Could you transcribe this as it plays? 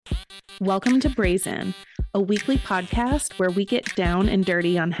Welcome to Brazen, a weekly podcast where we get down and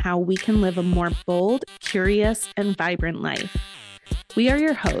dirty on how we can live a more bold, curious, and vibrant life. We are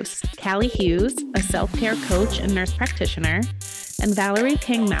your hosts, Callie Hughes, a self-care coach and nurse practitioner, and Valerie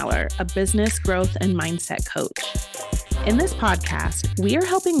King-Maurer, a business growth and mindset coach. In this podcast, we are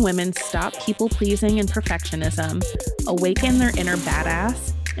helping women stop people-pleasing and perfectionism, awaken their inner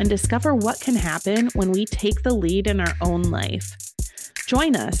badass, and discover what can happen when we take the lead in our own life.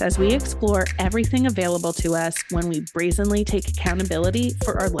 Join us as we explore everything available to us when we brazenly take accountability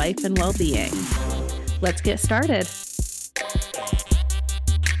for our life and well-being. Let's get started.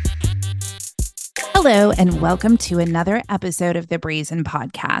 Hello, and welcome to another episode of the Brazen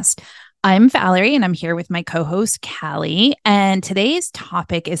Podcast. I'm Valerie, and I'm here with my co-host, Callie, and today's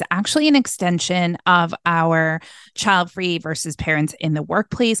topic is actually an extension of our child-free versus parents in the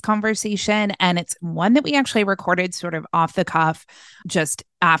workplace conversation, and it's one that we actually recorded sort of off the cuff just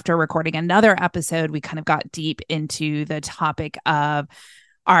after recording another episode. We kind of got deep into the topic of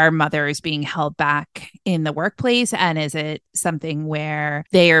are mothers being held back in the workplace? And is it something where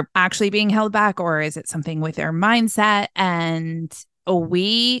they are actually being held back, or is it something with their mindset? And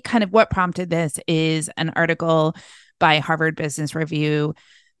what prompted this is an article by Harvard Business Review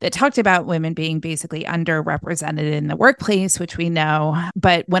that talked about women being basically underrepresented in the workplace, which we know,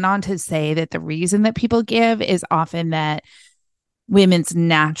 but went on to say that the reason that people give is often that women's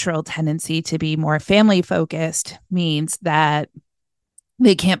natural tendency to be more family focused means that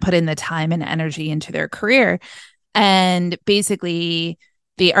they can't put in the time and energy into their career. And basically,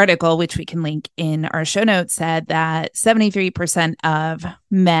 the article, which we can link in our show notes, said that 73% of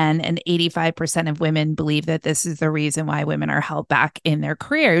men and 85% of women believe that this is the reason why women are held back in their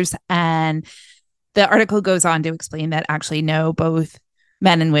careers. And the article goes on to explain that actually, no, both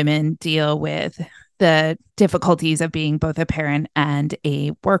men and women deal with the difficulties of being both a parent and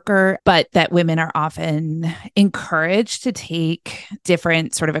a worker, but that women are often encouraged to take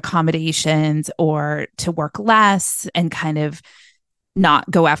different sort of accommodations or to work less and kind of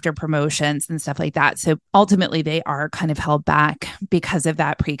not go after promotions and stuff like that. So ultimately, they are kind of held back because of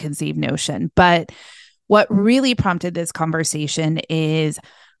that preconceived notion. But what really prompted this conversation is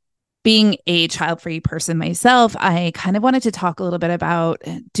being a child-free person myself, I kind of wanted to talk a little bit about,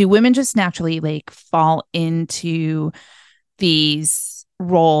 do women just naturally fall into these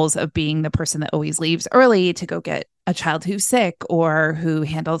roles of being the person that always leaves early to go get a child who's sick or who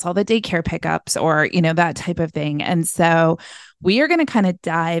handles all the daycare pickups or, that type of thing. And so we are going to kind of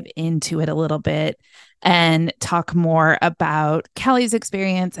dive into it a little bit and talk more about Callie's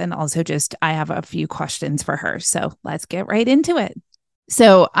experience. And also I have a few questions for her. So let's get right into it.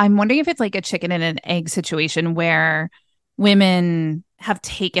 So I'm wondering if it's like a chicken and an egg situation where women have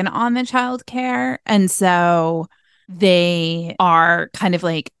taken on the childcare. And so they are kind of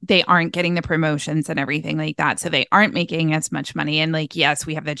they aren't getting the promotions and everything like that. So they aren't making as much money. And yes,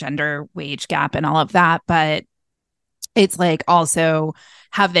 we have the gender wage gap and all of that, but it's also,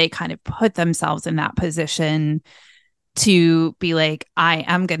 have they kind of put themselves in that position to be I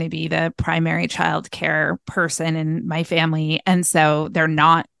am going to be the primary child care person in my family. And so they're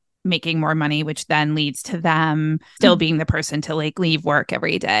not making more money, which then leads to them still being the person to leave work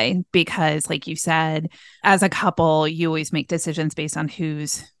every day. Because like you said, as a couple, you always make decisions based on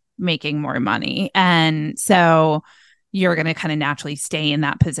who's making more money. And so you're going to kind of naturally stay in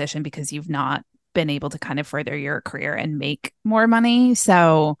that position because you've not been able to kind of further your career and make more money.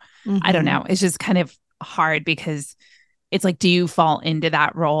 So I don't know. It's just kind of hard because it's do you fall into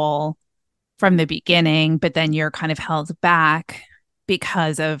that role from the beginning, but then you're kind of held back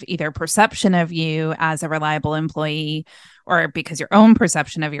because of either perception of you as a reliable employee or because your own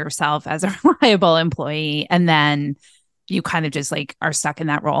perception of yourself as a reliable employee. And then you kind of just are stuck in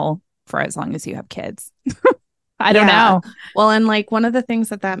that role for as long as you have kids. I don't know. Well, and one of the things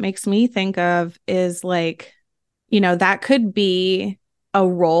that makes me think of is that could be a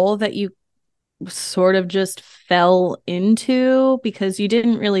role that you sort of just fell into because you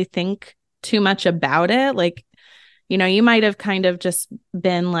didn't really think too much about it. You might have kind of just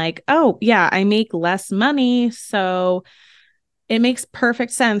been oh yeah, I make less money, so it makes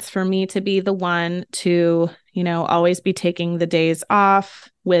perfect sense for me to be the one to, always be taking the days off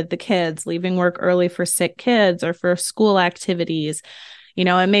with the kids, leaving work early for sick kids or for school activities.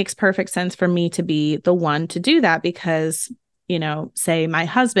 It makes perfect sense for me to be the one to do that because say my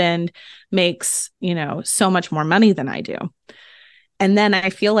husband makes, so much more money than I do. And then I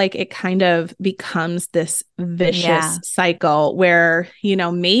feel it kind of becomes this vicious cycle where,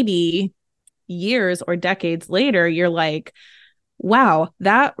 maybe years or decades later, you're wow,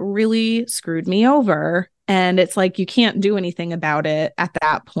 that really screwed me over. And it's like, you can't do anything about it at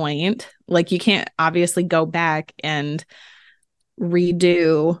that point. Like, you can't obviously go back and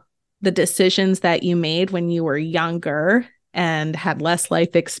redo the decisions that you made when you were younger and had less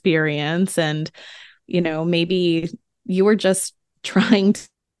life experience. And, maybe you were just trying to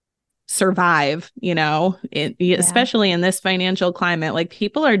survive, Yeah. especially in this financial climate. Like,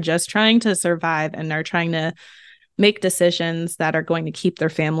 people are just trying to survive and are trying to make decisions that are going to keep their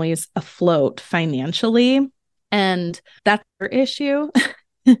families afloat financially. And that's their issue.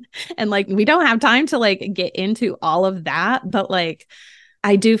 And like, we don't have time to like get into all of that, but like,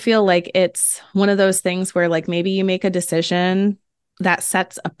 I do feel like it's one of those things where like maybe you make a decision that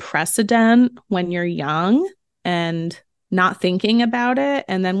sets a precedent when you're young and not thinking about it.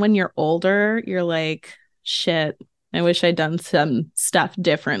 And then when you're older, you're like, shit, I wish I'd done some stuff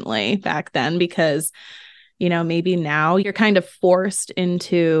differently back then, because, maybe now you're kind of forced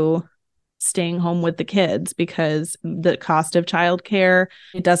into staying home with the kids because the cost of childcare,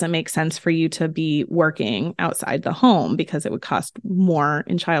 it doesn't make sense for you to be working outside the home because it would cost more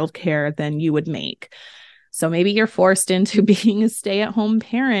in childcare than you would make. So maybe you're forced into being a stay-at-home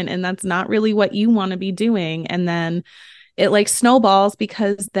parent, and that's not really what you want to be doing. And then it like snowballs,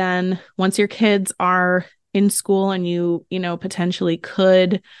 because then once your kids are in school and you potentially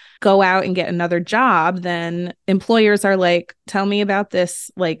could go out and get another job, then employers are like, tell me about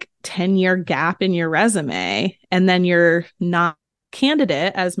this like 10-year gap in your resume. And then you're not a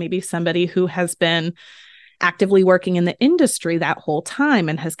candidate as maybe somebody who has been actively working in the industry that whole time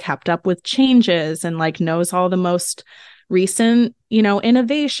and has kept up with changes and like knows all the most recent,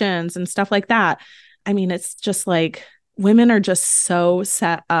 innovations and stuff like that. I mean, it's just like women are just so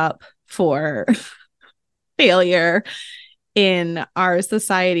set up for failure in our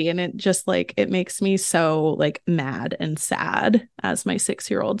society. And it just like, it makes me so like mad and sad, as my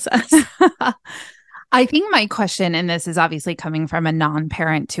 6-year-old says. I think my question, and this is obviously coming from a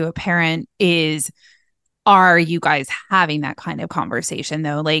non-parent to a parent, is are you guys having that kind of conversation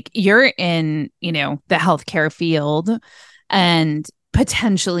though? Like, you're in, the healthcare field and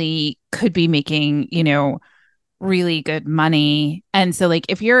potentially could be making, really good money. And so like,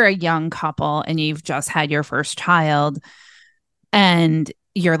 if you're a young couple and you've just had your first child and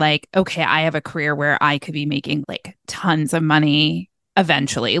you're like, okay, I have a career where I could be making like tons of money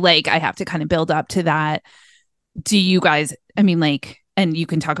eventually, like I have to kind of build up to that. Do you guys, I mean, like, and you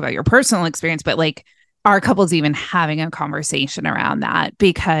can talk about your personal experience, but like, are couples even having a conversation around that?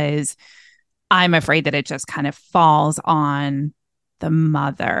 Because I'm afraid that it just kind of falls on the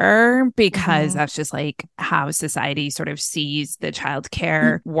mother, because that's just like how society sort of sees the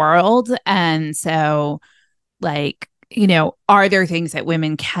childcare world. And so like, are there things that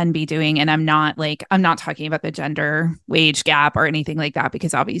women can be doing? And I'm not talking about the gender wage gap or anything like that,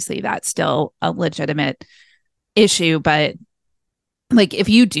 because obviously that's still a legitimate issue. But like, if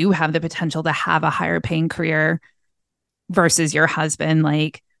you do have the potential to have a higher paying career versus your husband,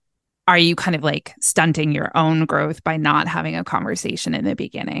 like, are you kind of like stunting your own growth by not having a conversation in the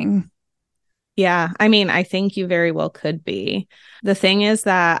beginning? Yeah. I mean, I think you very well could be. The thing is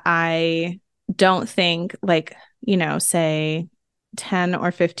that I don't think like, say 10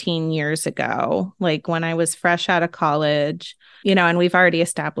 or 15 years ago, like when I was fresh out of college, and we've already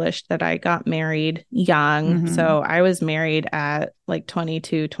established that I got married young. Mm-hmm. So I was married at like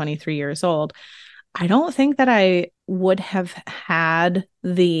 22, 23 years old. I don't think that I would have had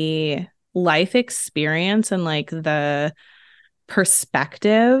the life experience and like the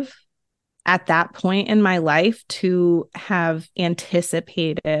perspective at that point in my life to have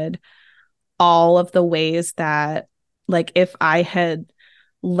anticipated all of the ways that, like, if I had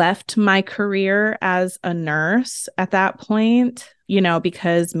left my career as a nurse at that point,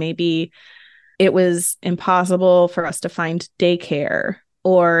 because maybe it was impossible for us to find daycare,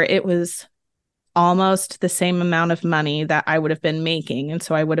 or it was almost the same amount of money that I would have been making. And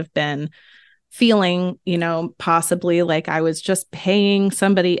so I would have been feeling, possibly like I was just paying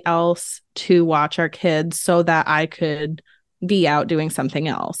somebody else to watch our kids so that I could be out doing something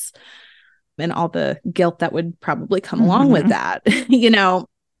else. And all the guilt that would probably come along with that.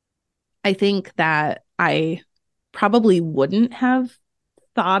 I think that I probably wouldn't have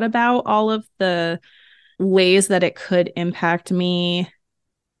thought about all of the ways that it could impact me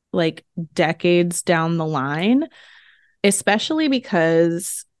like decades down the line, especially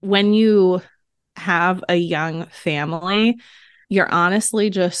because when you have a young family, you're honestly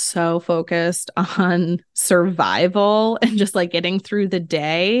just so focused on survival and just like getting through the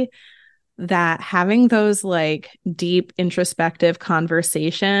day, that having those like deep introspective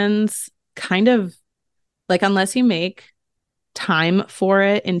conversations kind of like, unless you make time for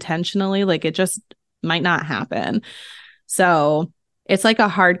it intentionally, like it just might not happen. So it's like a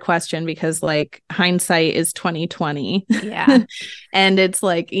hard question because like hindsight is 2020. Yeah. And it's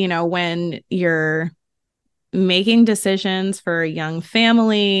like, you know, when you're making decisions for a young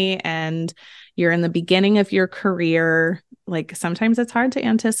family and you're in the beginning of your career, like sometimes it's hard to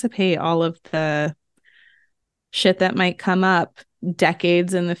anticipate all of the shit that might come up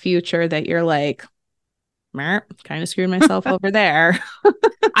decades in the future that you're like, kind of screwed myself over there.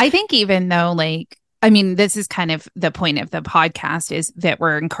 I think even though, like, I mean, this is kind of the point of the podcast is that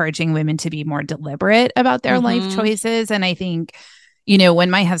we're encouraging women to be more deliberate about their life Mm-hmm. choices. And I think, you know, when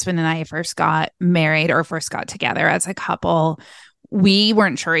my husband and I first got married or first got together as a couple, we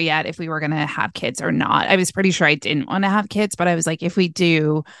weren't sure yet if we were going to have kids or not. I was pretty sure I didn't want to have kids, but I was like, if we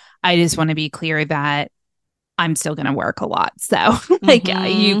do, I just want to be clear that I'm still going to work a lot. So, like, you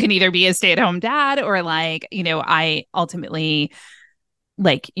Mm-hmm. can either be a stay at home dad or, like, you know, I ultimately,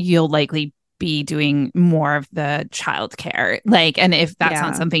 like, you'll likely be doing more of the childcare. Like, and if that's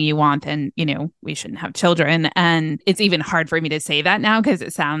not Yeah. something you want, then, you know, we shouldn't have children. And it's even hard for me to say that now because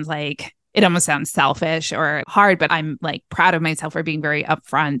it sounds like it almost sounds selfish or hard, but I'm like proud of myself for being very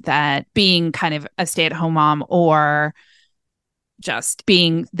upfront that being kind of a stay at home mom or just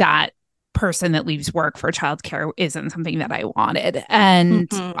being that person that leaves work for childcare isn't something that I wanted. And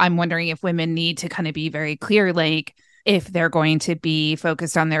Mm-hmm. I'm wondering if women need to kind of be very clear, like, if they're going to be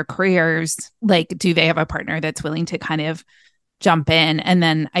focused on their careers, like, do they have a partner that's willing to kind of jump in? And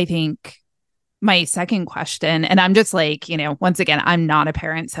then I think my second question, and I'm just like, you know, once again, I'm not a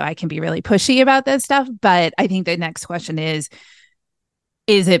parent, so I can be really pushy about this stuff. But I think the next question is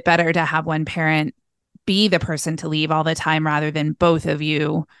it better to have one parent be the person to leave all the time rather than both of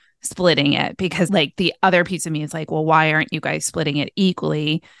you splitting it? Because like the other piece of me is like, well, why aren't you guys splitting it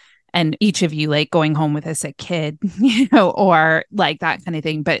equally? And each of you like going home with a sick kid, you know, or like that kind of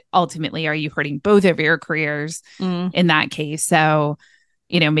thing. But ultimately, are you hurting both of your careers Mm. in that case? So,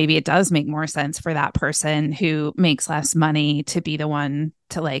 you know, maybe it does make more sense for that person who makes less money to be the one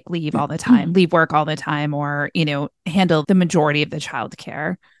to like leave all the time, leave work all the time, or, you know, handle the majority of the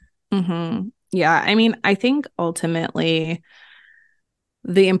childcare. Mm-hmm. Yeah. I mean, I think ultimately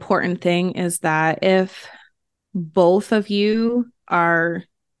the important thing is that if both of you are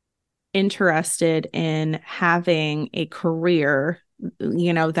interested in having a career,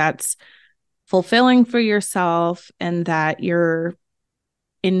 you know, that's fulfilling for yourself and that you're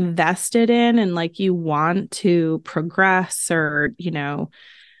invested in and like you want to progress or, you know,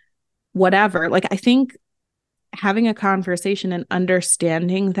 whatever. Like, I think having a conversation and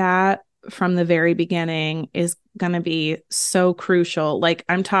understanding that from the very beginning is going to be so crucial. Like,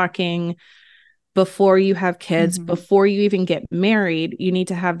 I'm talking before you have kids, Mm-hmm. before you even get married, you need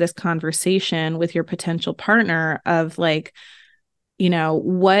to have this conversation with your potential partner of like, you know,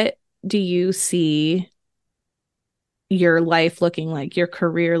 what do you see your life looking like, your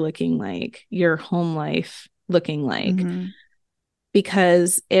career looking like, your home life looking like? Mm-hmm.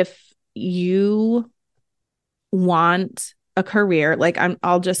 Because if you want a career, like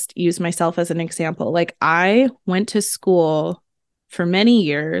I'll just use myself as an example. Like I went to school for many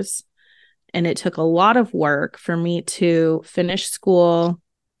years and it took a lot of work for me to finish school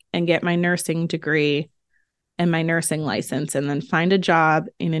and get my nursing degree and my nursing license and then find a job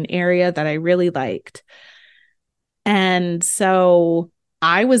in an area that I really liked. And so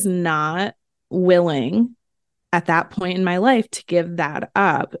I was not willing at that point in my life to give that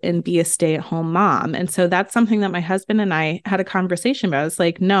up and be a stay-at-home mom. And so that's something that my husband and I had a conversation about. It's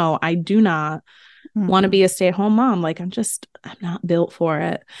like, no, I do not want to Mm-hmm. be a stay-at-home mom. Like I'm not built for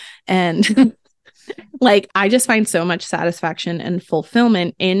it. And like I just find so much satisfaction and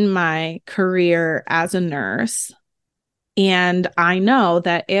fulfillment in my career as a nurse. And I know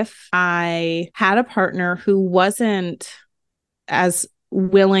that if I had a partner who wasn't as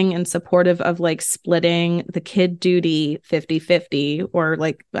willing and supportive of like splitting the kid duty 50-50, or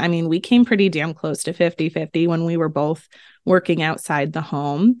like, I mean, we came pretty damn close to 50-50 when we were both working outside the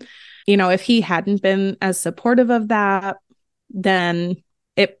home. You know, if he hadn't been as supportive of that, then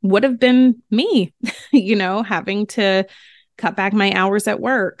it would have been me, you know, having to cut back my hours at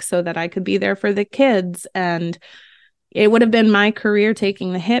work so that I could be there for the kids. And it would have been my career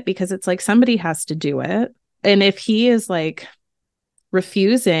taking the hit because it's like somebody has to do it. And if he is like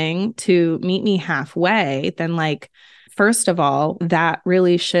refusing to meet me halfway, then like, first of all, that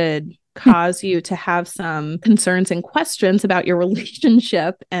really should cause you to have some concerns and questions about your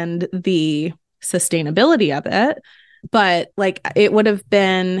relationship and the sustainability of it. But like, it would have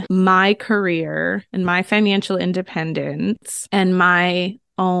been my career and my financial independence and my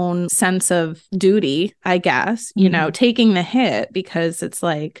own sense of duty, I guess, you know, Mm-hmm. taking the hit because it's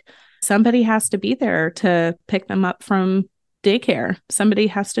like, Somebody has to be there to pick them up from daycare. Somebody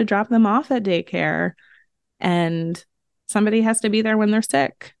has to drop them off at daycare. And somebody has to be there when they're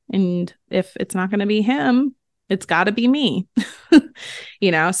sick. And if it's not going to be him, it's got to be me.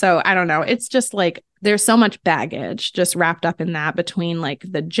 So I don't know. It's just like there's so much baggage just wrapped up in that between like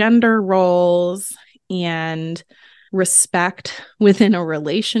the gender roles and respect within a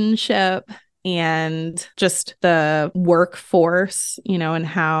relationship and just the workforce, and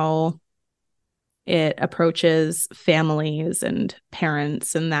how it approaches families and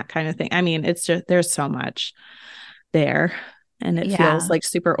parents and that kind of thing. I mean, it's just, there's so much there and it feels Yeah. like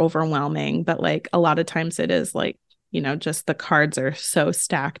super overwhelming, but like a lot of times it is like, just the cards are so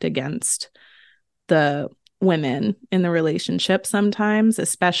stacked against the women in the relationship sometimes,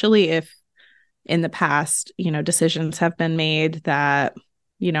 especially if in the past, decisions have been made that,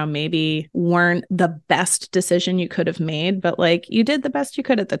 maybe weren't the best decision you could have made, but like you did the best you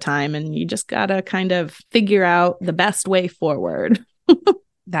could at the time and you just got to kind of figure out the best way forward.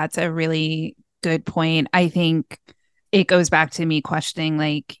 That's a really good point. I think it goes back to me questioning,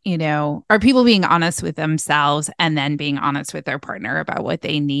 like, are people being honest with themselves and then being honest with their partner about what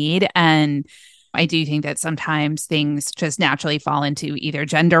they need? And I do think that sometimes things just naturally fall into either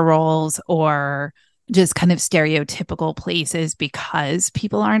gender roles or just kind of stereotypical places because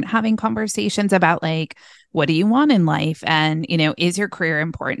people aren't having conversations about like, what do you want in life? And, is your career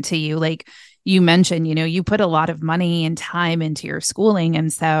important to you? Like you mentioned, you put a lot of money and time into your schooling.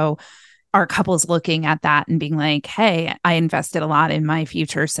 And so are couples looking at that and being like, hey, I invested a lot in my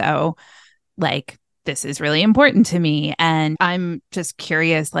future. So like, this is really important to me. And I'm just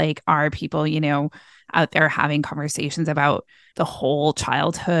curious, like, are people, out there having conversations about the whole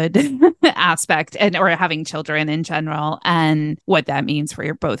childhood aspect and or having children in general and what that means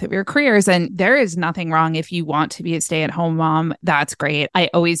for both of your careers? And there is nothing wrong if you want to be a stay-at-home mom. That's great. I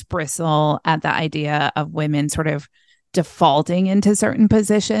always bristle at the idea of women sort of defaulting into certain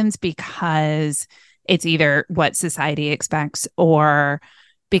positions because it's either what society expects or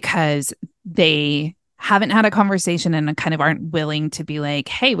because they haven't had a conversation and kind of aren't willing to be like,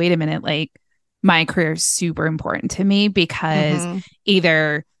 hey, wait a minute, like my career is super important to me, because Mm-hmm.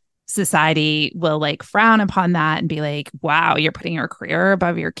 either society will like frown upon that and be like, wow, you're putting your career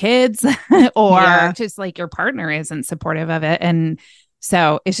above your kids, or Yeah. just like your partner isn't supportive of it. And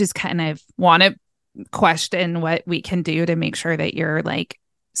so it's just kind of want to question what we can do to make sure that you're like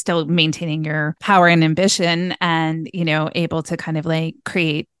still maintaining your power and ambition and, able to kind of like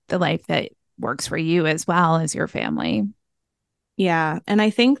create the life that works for you as well as your family. Yeah. And I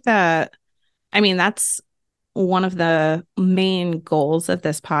think that, that's one of the main goals of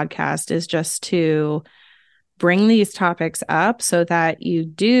this podcast is just to bring these topics up so that you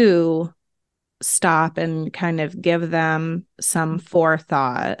do stop and kind of give them some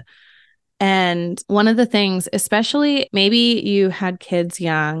forethought. And one of the things, especially maybe you had kids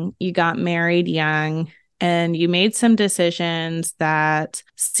young, you got married young, and you made some decisions that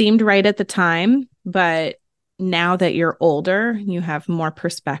seemed right at the time, but now that you're older, you have more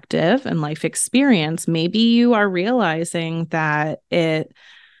perspective and life experience. Maybe you are realizing that it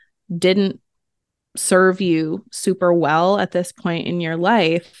didn't serve you super well at this point in your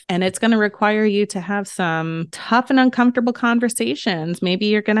life. And it's going to require you to have some tough and uncomfortable conversations. Maybe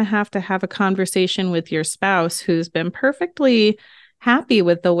you're going to have a conversation with your spouse who's been perfectly happy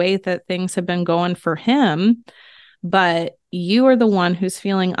with the way that things have been going for him, but you are the one who's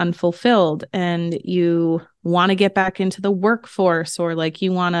feeling unfulfilled and you want to get back into the workforce, or like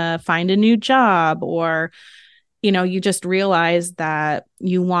you want to find a new job, or you just realize that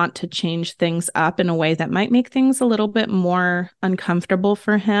you want to change things up in a way that might make things a little bit more uncomfortable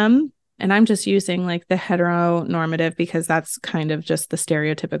for him. And I'm just using like the heteronormative because that's kind of just the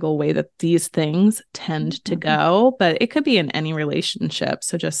stereotypical way that these things tend to go, but it could be in any relationship.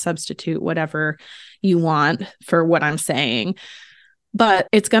 So just substitute whatever you want for what I'm saying. But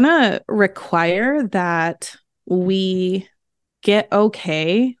it's going to require that we get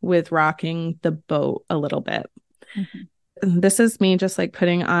okay with rocking the boat a little bit. Mm-hmm. This is me just like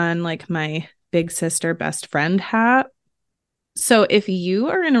putting on like my big sister best friend hat. So if you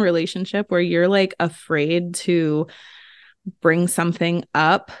are in a relationship where you're like afraid to bring something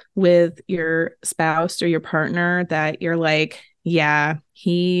up with your spouse or your partner that you're like, yeah,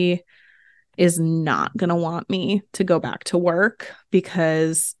 he is not going to want me to go back to work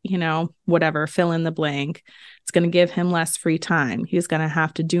because, whatever, fill in the blank. It's going to give him less free time. He's going to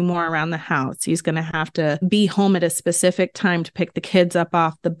have to do more around the house. He's going to have to be home at a specific time to pick the kids up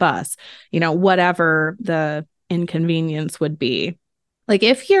off the bus, whatever the inconvenience would be. Like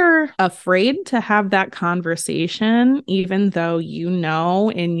if you're afraid to have that conversation, even though you know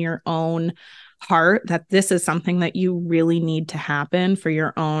in your own heart that this is something that you really need to happen for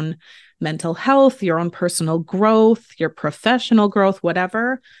your own mental health, your own personal growth, your professional growth,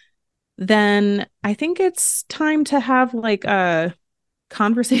 whatever, then I think it's time to have like a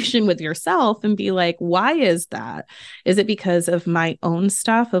conversation with yourself and be like, why is that? Is it because of my own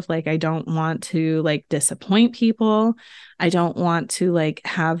stuff of like, I don't want to like disappoint people. I don't want to like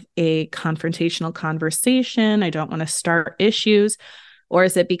have a confrontational conversation. I don't want to start issues. Or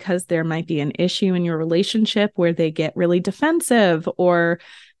is it because there might be an issue in your relationship where they get really defensive or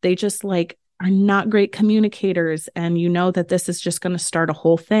they just like are not great communicators and you know that this is just going to start a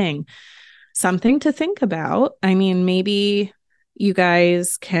whole thing? Something to think about. I mean, maybe you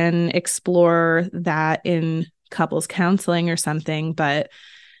guys can explore that in couples counseling or something, but,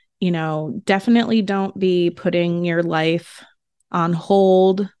 definitely don't be putting your life on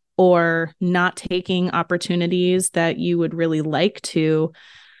hold or not taking opportunities that you would really like to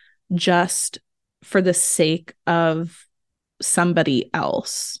just for the sake of somebody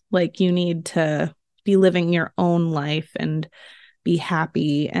else. Like you need to be living your own life and be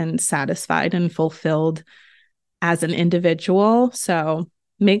happy and satisfied and fulfilled as an individual. So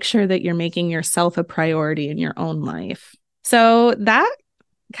make sure that you're making yourself a priority in your own life. So that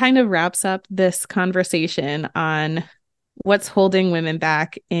kind of wraps up this conversation on what's holding women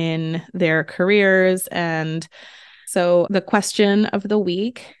back in their careers. And so the question of the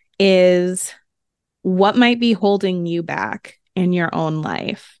week is, what might be holding you back in your own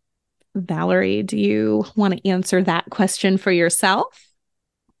life? Valerie, do you want to answer that question for yourself?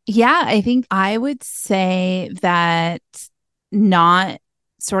 Yeah, I think I would say that not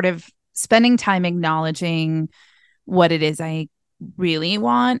sort of spending time acknowledging what it is I really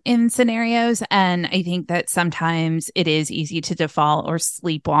want in scenarios. And I think that sometimes it is easy to default or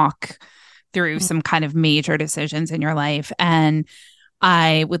sleepwalk through some kind of major decisions in your life. And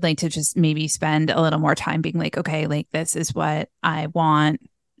I would like to just maybe spend a little more time being like, okay, like this is what I want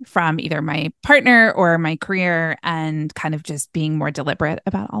from either my partner or my career, and kind of just being more deliberate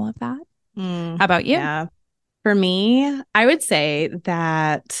about all of that. How about you? Yeah. For me, I would say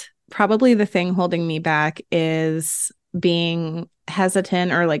that probably the thing holding me back is being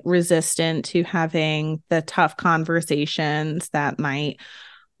hesitant or like resistant to having the tough conversations that might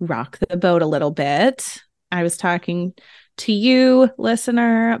rock the boat a little bit. I was talking to you,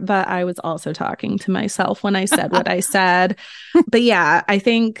 listener, but I was also talking to myself when I said what I said. But yeah, I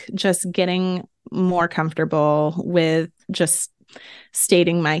think just getting more comfortable with just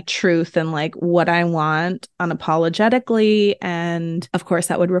stating my truth and like what I want unapologetically. And of course,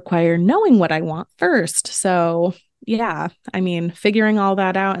 that would require knowing what I want first. So yeah, I mean, figuring all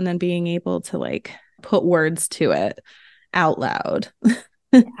that out and then being able to like put words to it out loud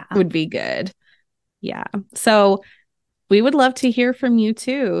would be good. Yeah. So we would love to hear from you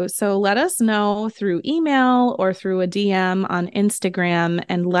too. So let us know through email or through a DM on Instagram,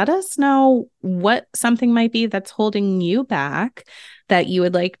 and let us know what something might be that's holding you back that you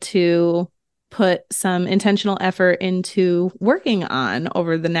would like to put some intentional effort into working on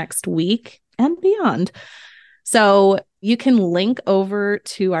over the next week and beyond. So you can link over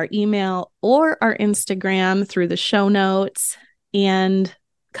to our email or our Instagram through the show notes, and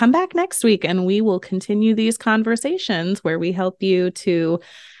come back next week and we will continue these conversations where we help you to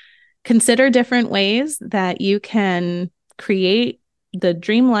consider different ways that you can create the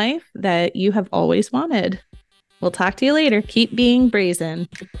dream life that you have always wanted. We'll talk to you later. Keep being brazen.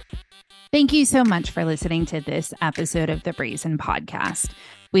 Thank you so much for listening to this episode of the Brazen Podcast.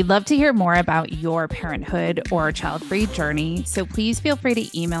 We'd love to hear more about your parenthood or child-free journey, so please feel free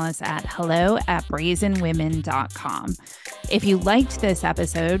to email us at hello@brazenwomen.com. If you liked this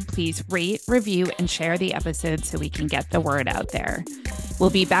episode, please rate, review, and share the episode so we can get the word out there. We'll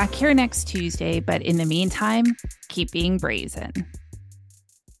be back here next Tuesday, but in the meantime, keep being brazen.